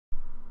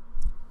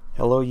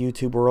Hello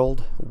YouTube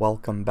world,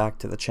 welcome back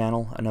to the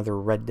channel, another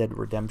Red Dead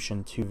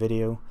Redemption 2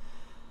 video.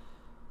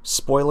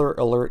 Spoiler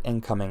alert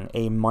incoming,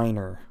 a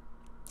minor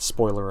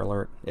spoiler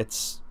alert.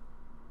 It's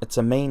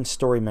a main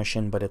story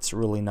mission, but it's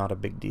really not a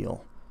big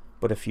deal.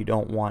 But if you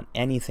don't want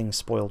anything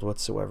spoiled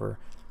whatsoever,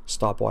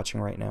 stop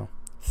watching right now.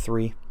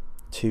 3,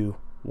 2,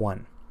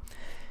 1.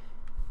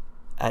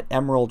 At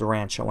Emerald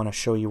Ranch, I want to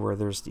show you where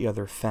there's the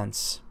other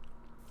fence.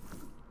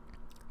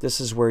 This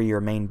is where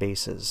your main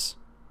base is.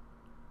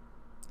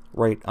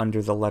 Right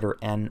under the letter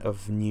N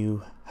of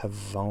New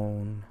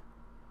Havon.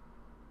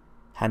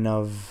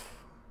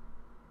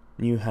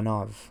 New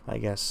Hanov, I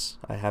guess.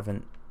 I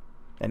haven't...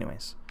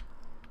 Anyways.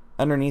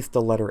 Underneath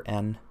the letter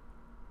N,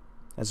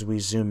 as we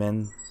zoom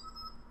in,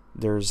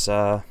 there's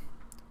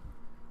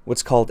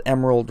what's called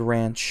Emerald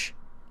Ranch.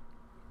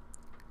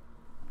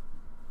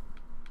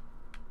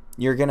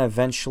 You're going to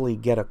eventually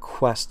get a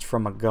quest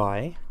from a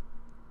guy.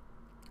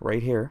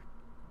 Right here.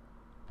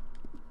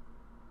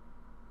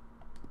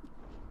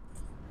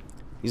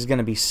 He's going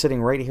to be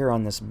sitting right here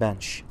on this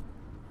bench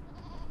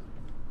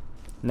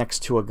next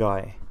to a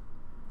guy.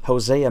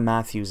 Hosea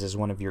Matthews is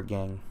one of your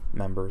gang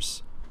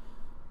members.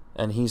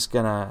 And he's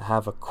going to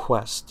have a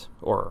quest,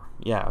 or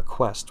yeah, a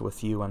quest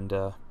with you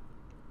and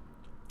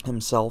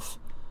himself,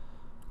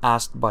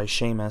 asked by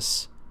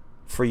Seamus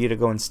for you to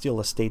go and steal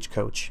a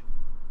stagecoach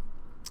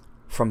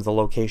from the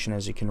location,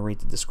 as you can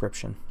read the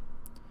description.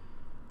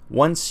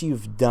 Once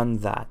you've done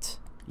that,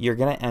 you're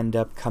going to end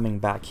up coming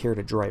back here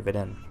to drive it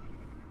in.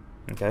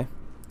 Okay?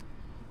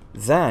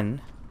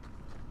 Then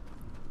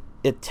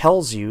it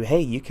tells you,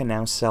 hey, you can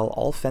now sell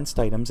all fenced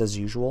items as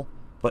usual,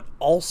 but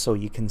also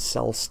you can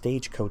sell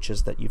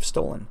stagecoaches that you've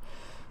stolen.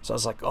 So I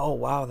was like, oh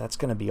wow, that's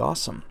going to be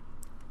awesome.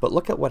 But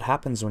look at what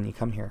happens when you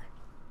come here.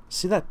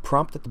 See that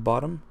prompt at the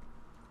bottom?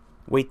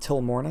 Wait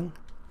till morning?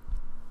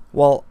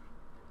 Well,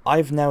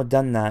 I've now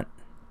done that,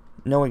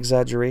 no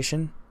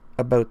exaggeration,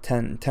 about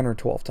 10 or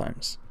 12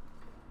 times.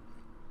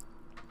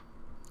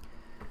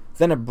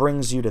 Then it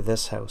brings you to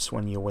this house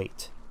when you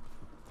wait.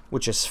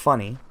 Which is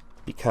funny,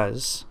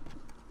 because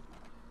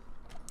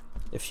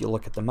if you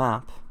look at the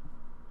map,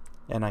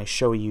 and I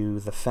show you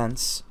the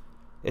fence,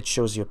 it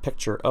shows you a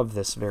picture of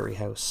this very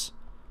house.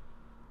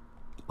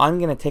 I'm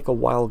going to take a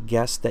wild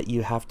guess that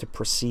you have to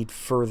proceed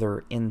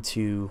further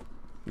into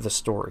the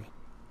story.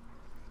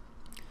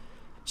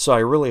 So I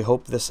really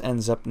hope this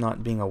ends up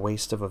not being a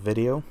waste of a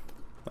video.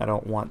 I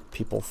don't want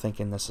people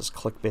thinking this is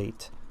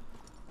clickbait.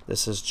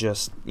 This is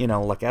just, you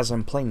know, like as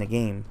I'm playing the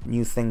game,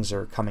 new things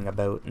are coming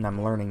about and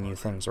I'm learning new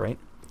things, right?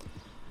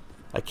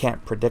 I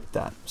can't predict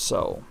that.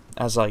 So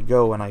as I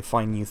go and I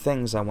find new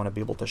things, I want to be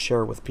able to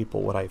share with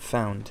people what I've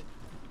found.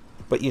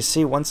 But you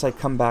see, once I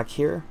come back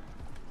here,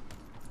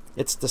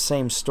 it's the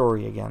same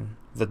story again.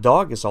 The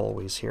dog is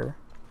always here,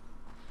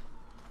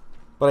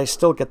 but I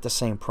still get the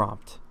same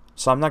prompt.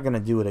 So I'm not going to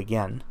do it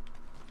again.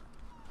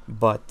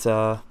 But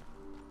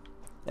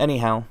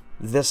anyhow,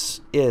 this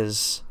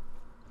is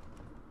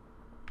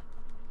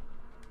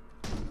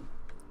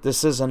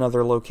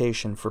another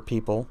location for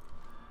people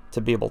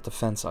to be able to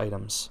fence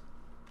items.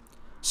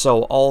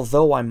 So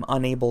although I'm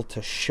unable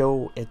to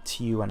show it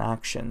to you in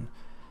action,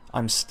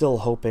 I'm still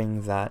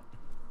hoping that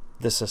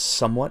this is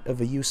somewhat of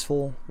a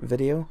useful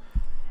video.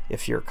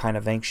 If you're kind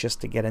of anxious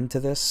to get into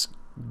this,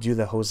 do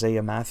the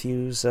Hosea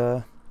Matthews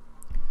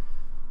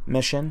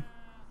mission.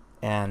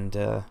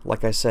 And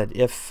like I said,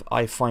 if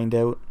I find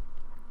out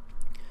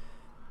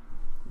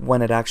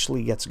when it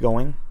actually gets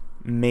going,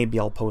 maybe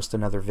I'll post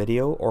another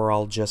video, or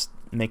I'll just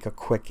make a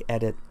quick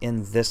edit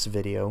in this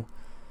video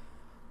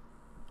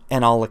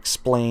and I'll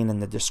explain in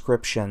the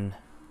description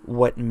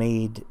what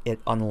made it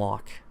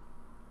unlock.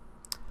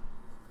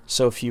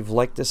 So if you've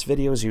liked this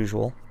video as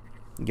usual,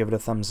 give it a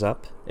thumbs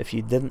up. If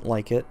you didn't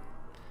like it,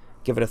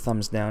 give it a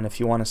thumbs down. If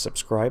you want to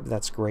subscribe,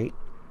 that's great.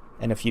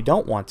 And if you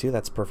don't want to,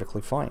 that's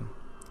perfectly fine.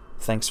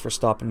 Thanks for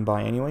stopping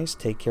by anyways.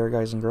 Take care,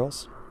 guys and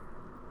girls.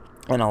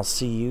 And I'll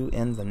see you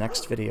in the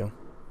next video.